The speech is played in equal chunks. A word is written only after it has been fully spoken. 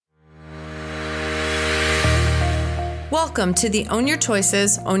Welcome to the Own Your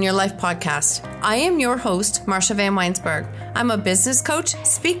Choices, Own Your Life podcast. I am your host, Marsha Van Weinsberg. I'm a business coach,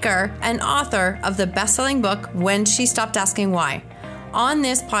 speaker, and author of the best-selling book, When She Stopped Asking Why. On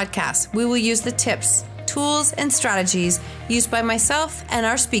this podcast, we will use the tips, tools, and strategies used by myself and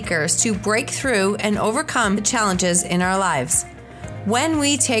our speakers to break through and overcome the challenges in our lives. When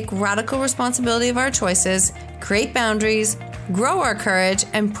we take radical responsibility of our choices, create boundaries, grow our courage,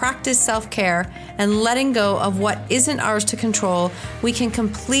 and practice self-care and letting go of what isn't ours to control, we can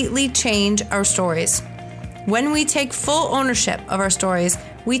completely change our stories. When we take full ownership of our stories,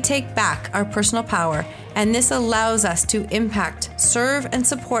 we take back our personal power, and this allows us to impact, serve, and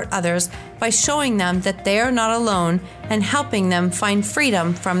support others by showing them that they are not alone and helping them find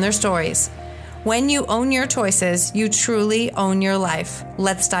freedom from their stories. When you own your choices, you truly own your life.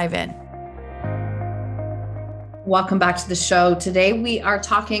 Let's dive in. Welcome back to the show. Today we are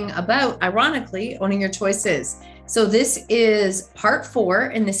talking about, ironically, owning your choices. So this is part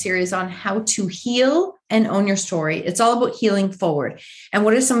 4 in the series on how to heal and own your story. It's all about healing forward. And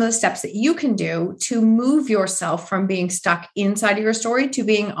what are some of the steps that you can do to move yourself from being stuck inside of your story to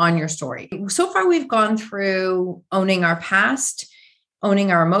being on your story? So far, we've gone through owning our past,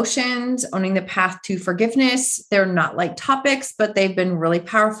 owning our emotions, owning the path to forgiveness. They're not light topics, but they've been really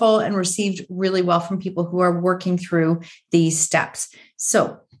powerful and received really well from people who are working through these steps.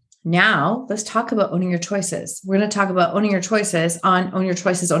 So now let's talk about owning your choices. We're going to talk about owning your choices on Own Your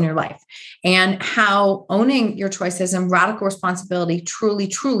Choices, Own Your Life, and how owning your choices and radical responsibility truly,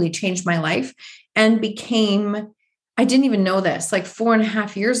 truly changed my life and became, I didn't even know this, like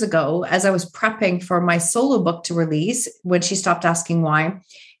 4.5 years ago, as I was prepping for my solo book to release, When She Stopped Asking Why.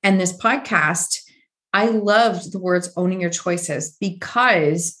 And this podcast, I loved the words owning your choices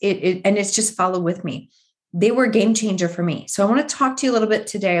because it's just follow with me. They were a game changer for me. So I want to talk to you a little bit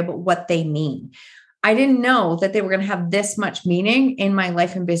today about what they mean. I didn't know that they were going to have this much meaning in my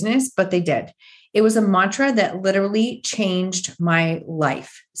life and business, but they did. It was a mantra that literally changed my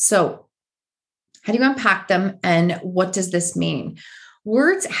life. So how do you unpack them and what does this mean?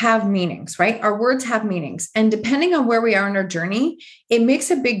 Words have meanings, right? Our words have meanings. And depending on where we are in our journey, it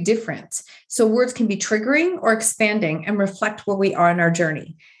makes a big difference. So words can be triggering or expanding and reflect where we are in our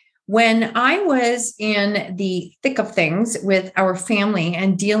journey. When I was in the thick of things with our family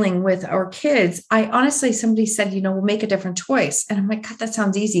and dealing with our kids, somebody said, we'll make a different choice. And I'm like, God, that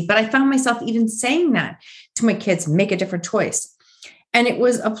sounds easy. But I found myself even saying that to my kids, make a different choice. And it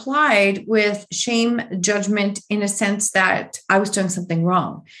was applied with shame, judgment, in a sense that I was doing something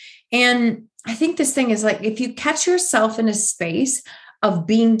wrong. And I think this thing is like, if you catch yourself in a space of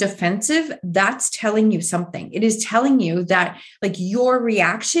being defensive, that's telling you something. It is telling you that like your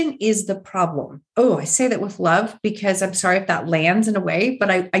reaction is the problem. Oh, I say that with love because I'm sorry if that lands in a way,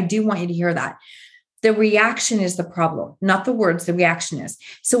 but I do want you to hear that. The reaction is the problem, not the words, the reaction is.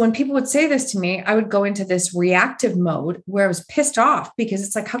 So when people would say this to me, I would go into this reactive mode where I was pissed off because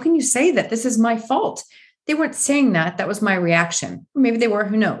it's like, how can you say that? This is my fault. They weren't saying that. That was my reaction. Maybe they were,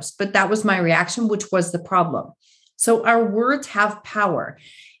 who knows? But that was my reaction, which was the problem. So our words have power.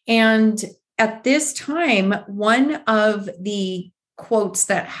 And at this time, one of the quotes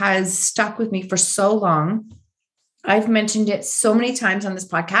that has stuck with me for so long, I've mentioned it so many times on this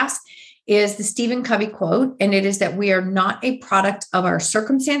podcast, is the Stephen Covey quote. And it is that we are not a product of our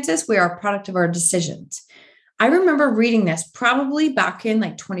circumstances. We are a product of our decisions. I remember reading this probably back in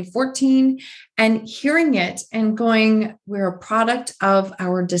like 2014 and hearing it and going, we're a product of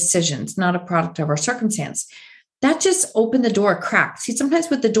our decisions, not a product of our circumstance. That just opened the door a crack. See, sometimes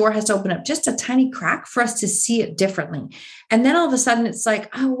with the door has to open up just a tiny crack for us to see it differently. And then all of a sudden it's like,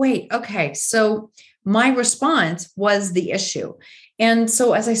 oh, wait, okay. So my response was the issue. And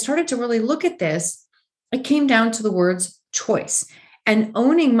so as I started to really look at this, it came down to the words choice, and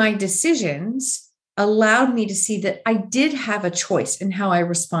owning my decisions allowed me to see that I did have a choice in how I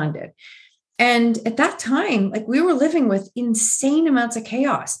responded. And at that time, like we were living with insane amounts of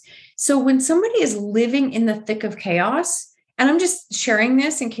chaos. So when somebody is living in the thick of chaos, and I'm just sharing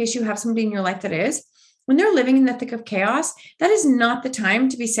this in case you have somebody in your life that is, when they're living in the thick of chaos, that is not the time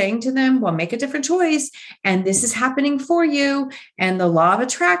to be saying to them, well, make a different choice. And this is happening for you. And the law of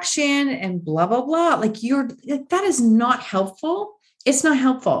attraction and blah, blah, blah. That is not helpful. It's not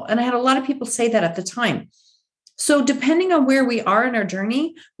helpful. And I had a lot of people say that at the time. So depending on where we are in our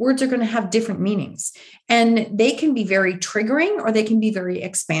journey, words are going to have different meanings, and they can be very triggering or they can be very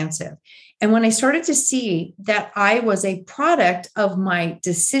expansive. And when I started to see that I was a product of my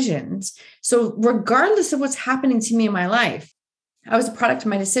decisions, so regardless of what's happening to me in my life, I was a product of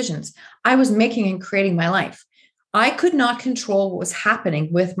my decisions. I was making and creating my life. I could not control what was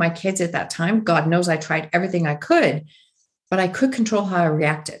happening with my kids at that time. God knows I tried everything I could, but I could control how I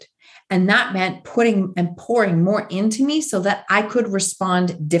reacted. And that meant putting and pouring more into me so that I could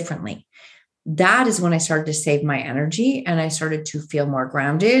respond differently. That is when I started to save my energy and I started to feel more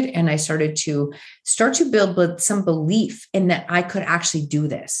grounded and I started to build some belief in that I could actually do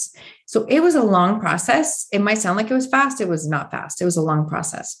this. So it was a long process. It might sound like it was fast. It was not fast. It was a long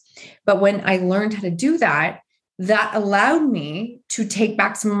process. But when I learned how to do that, that allowed me to take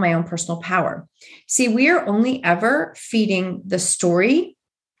back some of my own personal power. See, we are only ever feeding the story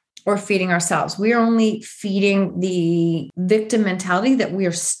or feeding ourselves. We are only feeding the victim mentality that we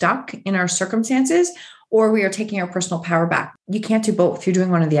are stuck in our circumstances, or we are taking our personal power back. You can't do both. You're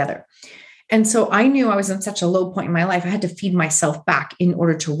doing one or the other. And so I knew I was in such a low point in my life. I had to feed myself back in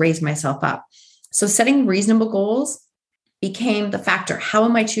order to raise myself up. So setting reasonable goals became the factor. How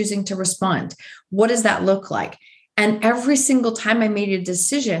am I choosing to respond? What does that look like? And every single time I made a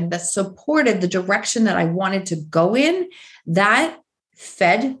decision that supported the direction that I wanted to go in, that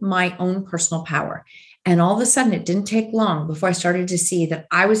fed my own personal power. And all of a sudden, it didn't take long before I started to see that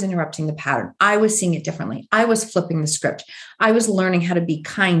I was interrupting the pattern. I was seeing it differently. I was flipping the script. I was learning how to be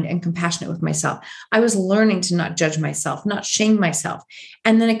kind and compassionate with myself. I was learning to not judge myself, not shame myself.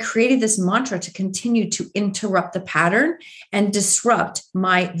 And then I created this mantra to continue to interrupt the pattern and disrupt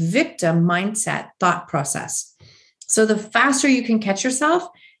my victim mindset thought process. So the faster you can catch yourself,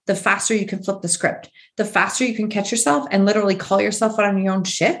 the faster you can flip the script. The faster you can catch yourself and literally call yourself out on your own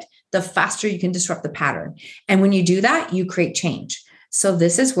shit, the faster you can disrupt the pattern. And when you do that, you create change. So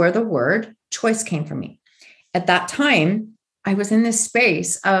this is where the word choice came from me. At that time, I was in this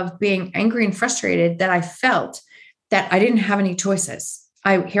space of being angry and frustrated that I felt that I didn't have any choices.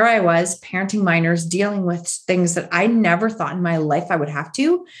 Here I was parenting minors, dealing with things that I never thought in my life I would have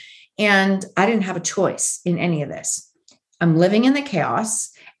to. And I didn't have a choice in any of this. I'm living in the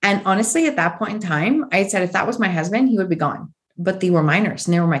chaos. And honestly, at that point in time, I had said, if that was my husband, he would be gone. But they were minors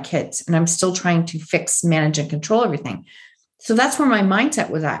and they were my kids. And I'm still trying to fix, manage, and control everything. So that's where my mindset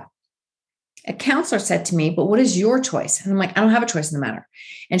was at. A counselor said to me, but what is your choice? And I'm like, I don't have a choice in the matter.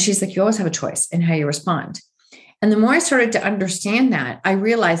 And she's like, you always have a choice in how you respond. And the more I started to understand that, I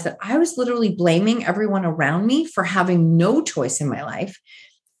realized that I was literally blaming everyone around me for having no choice in my life.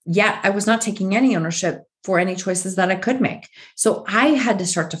 Yet I was not taking any ownership for any choices that I could make. So I had to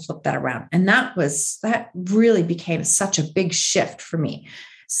start to flip that around. And that really became such a big shift for me.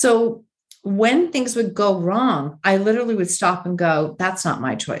 So when things would go wrong, I literally would stop and go, that's not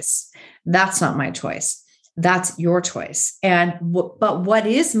my choice. That's not my choice. That's your choice. But what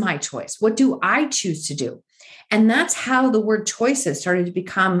is my choice? What do I choose to do? And that's how the word choices started to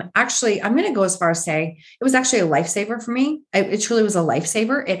become, actually, I'm going to go as far as saying it was actually a lifesaver for me. It truly was a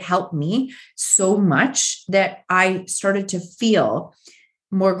lifesaver. It helped me so much that I started to feel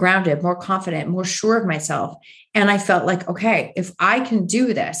more grounded, more confident, more sure of myself. And I felt like, okay, if I can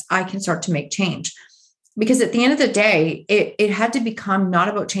do this, I can start to make change. Because at the end of the day, it had to become not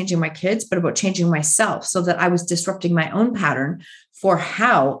about changing my kids, but about changing myself so that I was disrupting my own pattern for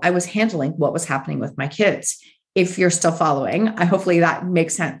how I was handling what was happening with my kids. If you're still following, hopefully that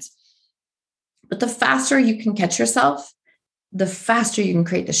makes sense. But the faster you can catch yourself, the faster you can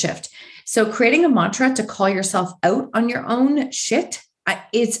create the shift. So creating a mantra to call yourself out on your own shit,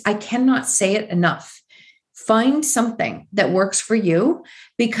 I cannot say it enough. Find something that works for you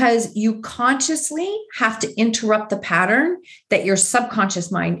because you consciously have to interrupt the pattern that your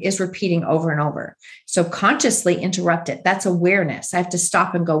subconscious mind is repeating over and over. So consciously interrupt it. That's awareness. I have to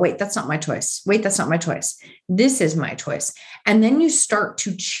stop and go, wait, that's not my choice. Wait, that's not my choice. This is my choice. And then you start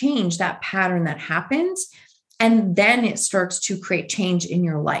to change that pattern that happens. And then it starts to create change in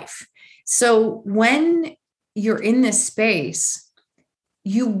your life. So when you're in this space,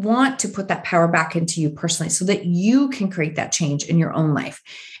 you want to put that power back into you personally so that you can create that change in your own life.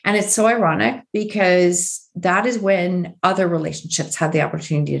 And it's so ironic because that is when other relationships had the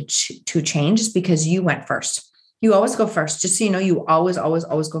opportunity to change, is because you went first. You always go first. Just so you know, you always, always,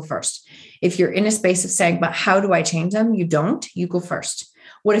 always go first. If you're in a space of saying, but how do I change them? You don't, you go first.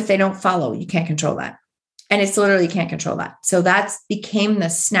 What if they don't follow? You can't control that. And it's literally, you can't control that. So that became the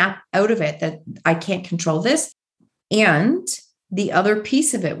snap out of it that I can't control this. And the other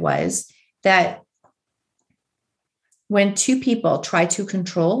piece of it was that when two people try to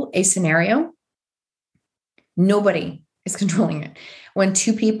control a scenario, nobody is controlling it. When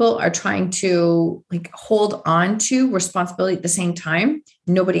two people are trying to hold on to responsibility at the same time,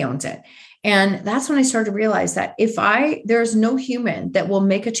 nobody owns it. And that's when I started to realize that there's no human that will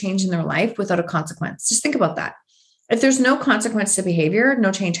make a change in their life without a consequence. Just think about that. If there's no consequence to behavior,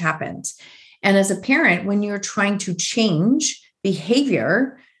 no change happens. And as a parent, when you're trying to change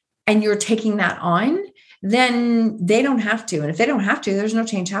behavior and you're taking that on, then they don't have to. And if they don't have to, there's no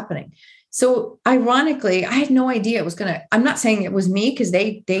change happening. So ironically, I had no idea it was I'm not saying it was me because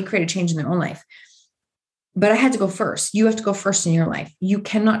they created change in their own life, but I had to go first. You have to go first in your life. You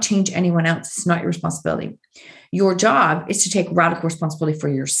cannot change anyone else. It's not your responsibility. Your job is to take radical responsibility for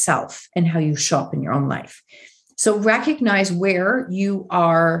yourself and how you show up in your own life. So recognize where you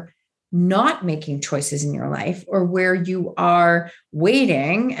are not making choices in your life, or where you are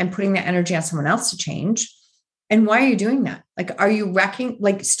waiting and putting that energy on someone else to change. And why are you doing that? Like, are you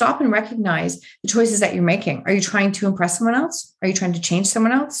stop and recognize the choices that you're making. Are you trying to impress someone else? Are you trying to change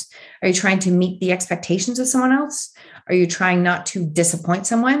someone else? Are you trying to meet the expectations of someone else? Are you trying not to disappoint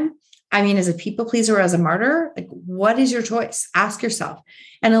someone? I mean, as a people pleaser or as a martyr, like, what is your choice? Ask yourself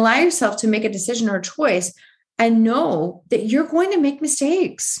and allow yourself to make a decision or a choice and know that you're going to make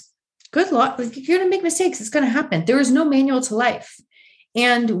mistakes. Good luck. Like, if you're going to make mistakes, it's going to happen. There is no manual to life.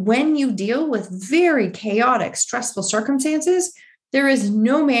 And when you deal with very chaotic, stressful circumstances, there is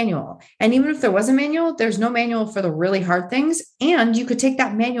no manual. And even if there was a manual, there's no manual for the really hard things. And you could take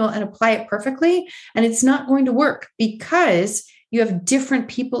that manual and apply it perfectly, and it's not going to work because you have different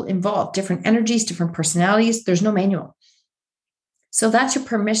people involved, different energies, different personalities. There's no manual. So that's your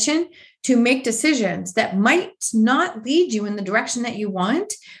permission to make decisions that might not lead you in the direction that you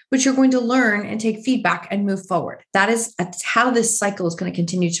want, but you're going to learn and take feedback and move forward. That's how this cycle is going to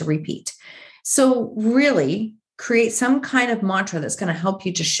continue to repeat. So really create some kind of mantra that's going to help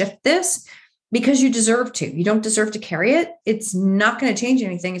you to shift this, because you deserve to. You don't deserve to carry it. It's not going to change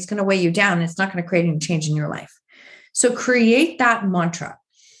anything. It's going to weigh you down. It's not going to create any change in your life. So create that mantra.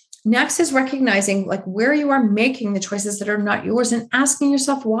 Next is recognizing like where you are making the choices that are not yours and asking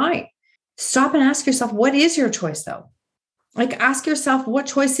yourself why. Stop and ask yourself, what is your choice though? Like, ask yourself, what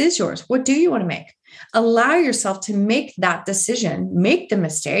choice is yours? What do you want to make? Allow yourself to make that decision, make the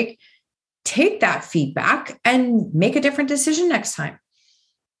mistake, take that feedback and make a different decision next time.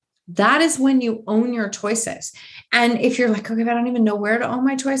 That is when you own your choices. And if you're like, okay, I don't even know where to own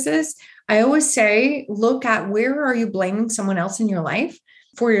my choices, I always say, look at where are you blaming someone else in your life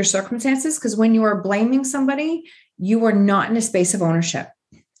for your circumstances? Because when you are blaming somebody, you are not in a space of ownership.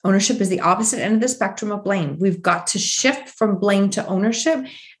 Ownership is the opposite end of the spectrum of blame. We've got to shift from blame to ownership.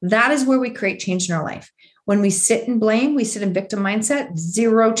 That is where we create change in our life. When we sit in blame, we sit in victim mindset,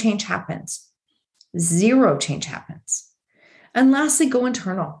 zero change happens. Zero change happens. And lastly, go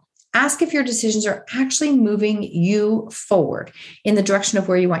internal. Ask if your decisions are actually moving you forward in the direction of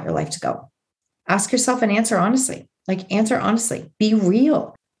where you want your life to go. Ask yourself and answer honestly. Like, answer honestly. Be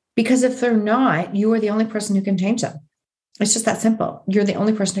real. Because if they're not, you are the only person who can change them. It's just that simple. You're the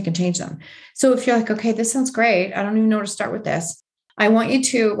only person who can change them. So if you're like, okay, this sounds great, I don't even know where to start with this, I want you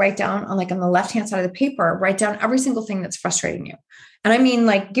to write down on the left-hand side of the paper, write down every single thing that's frustrating you. And I mean,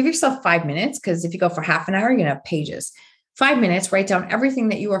 like, give yourself 5 minutes, because if you go for half an hour, you're going to have pages. 5 minutes, write down everything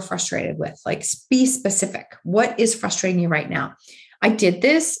that you are frustrated with. Like, be specific. What is frustrating you right now? I did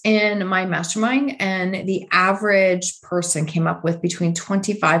this in my mastermind, and the average person came up with between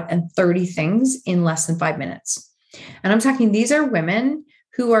 25 and 30 things in less than 5 minutes. And I'm talking, these are women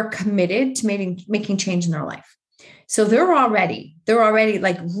who are committed to making change in their life. So they're already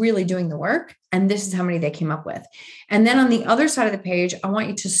like really doing the work. And this is how many they came up with. And then on the other side of the page, I want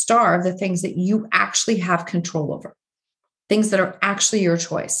you to star the things that you actually have control over, things that are actually your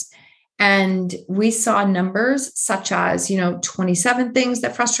choice. And we saw numbers such as, 27 things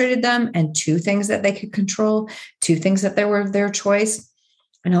that frustrated them and 2 things that they could control, 2 things that they were their choice.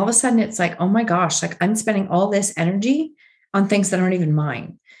 And all of a sudden it's like, oh my gosh, like I'm spending all this energy on things that aren't even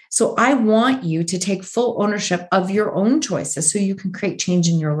mine. So I want you to take full ownership of your own choices so you can create change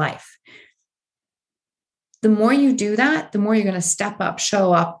in your life. The more you do that, the more you're going to step up,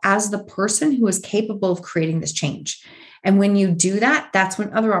 show up as the person who is capable of creating this change. And when you do that, that's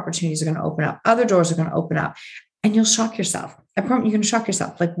when other opportunities are going to open up. Other doors are going to open up, and you'll shock yourself. I promise you're going to shock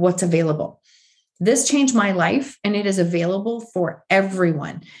yourself, like what's available. This changed my life, and it is available for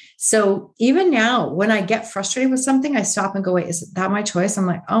everyone. So even now, when I get frustrated with something, I stop and go, wait, is that my choice? I'm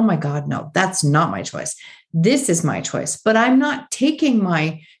like, oh my God, no, that's not my choice. This is my choice, but I'm not taking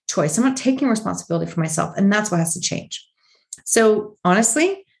my choice. I'm not taking responsibility for myself. And that's what has to change. So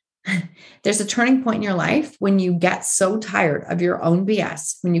honestly, there's a turning point in your life when you get so tired of your own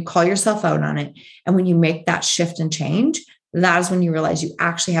BS, when you call yourself out on it, and when you make that shift and change, that is when you realize you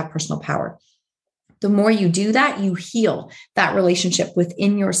actually have personal power. The more you do that, you heal that relationship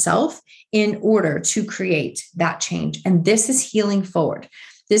within yourself in order to create that change. And this is healing forward.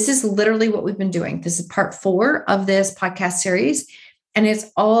 This is literally what we've been doing. This is part 4 of this podcast series. And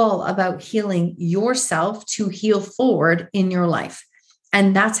it's all about healing yourself to heal forward in your life.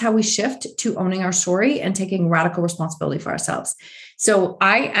 And that's how we shift to owning our story and taking radical responsibility for ourselves. So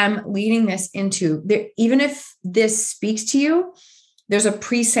I am leading this into there. Even if this speaks to you, there's a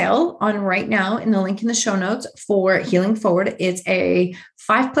pre-sale on right now in the link in the show notes for Healing Forward. It's a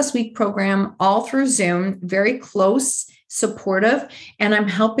 5+ week program all through Zoom, very close, supportive, and I'm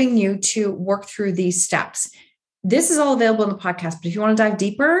helping you to work through these steps. This is all available in the podcast, but if you want to dive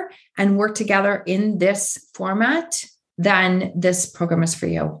deeper and work together in this format, then this program is for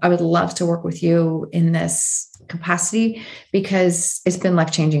you. I would love to work with you in this capacity because it's been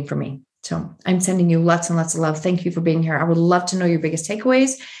life-changing for me. So I'm sending you lots and lots of love. Thank you for being here. I would love to know your biggest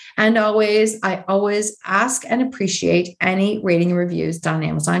takeaways. And I always ask and appreciate any rating and reviews done on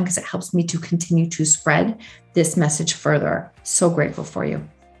Amazon because it helps me to continue to spread this message further. So grateful for you.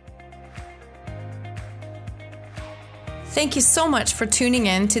 Thank you so much for tuning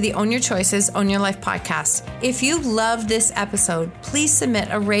in to the Own Your Choices, Own Your Life podcast. If you loved this episode, please submit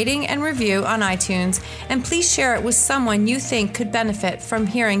a rating and review on iTunes, and please share it with someone you think could benefit from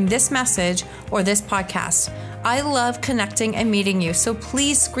hearing this message or this podcast. I love connecting and meeting you, so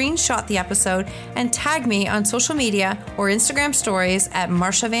please screenshot the episode and tag me on social media or Instagram stories at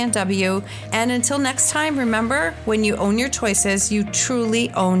Marsha Van W. And until next time, remember, when you own your choices, you truly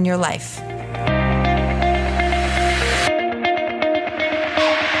own your life.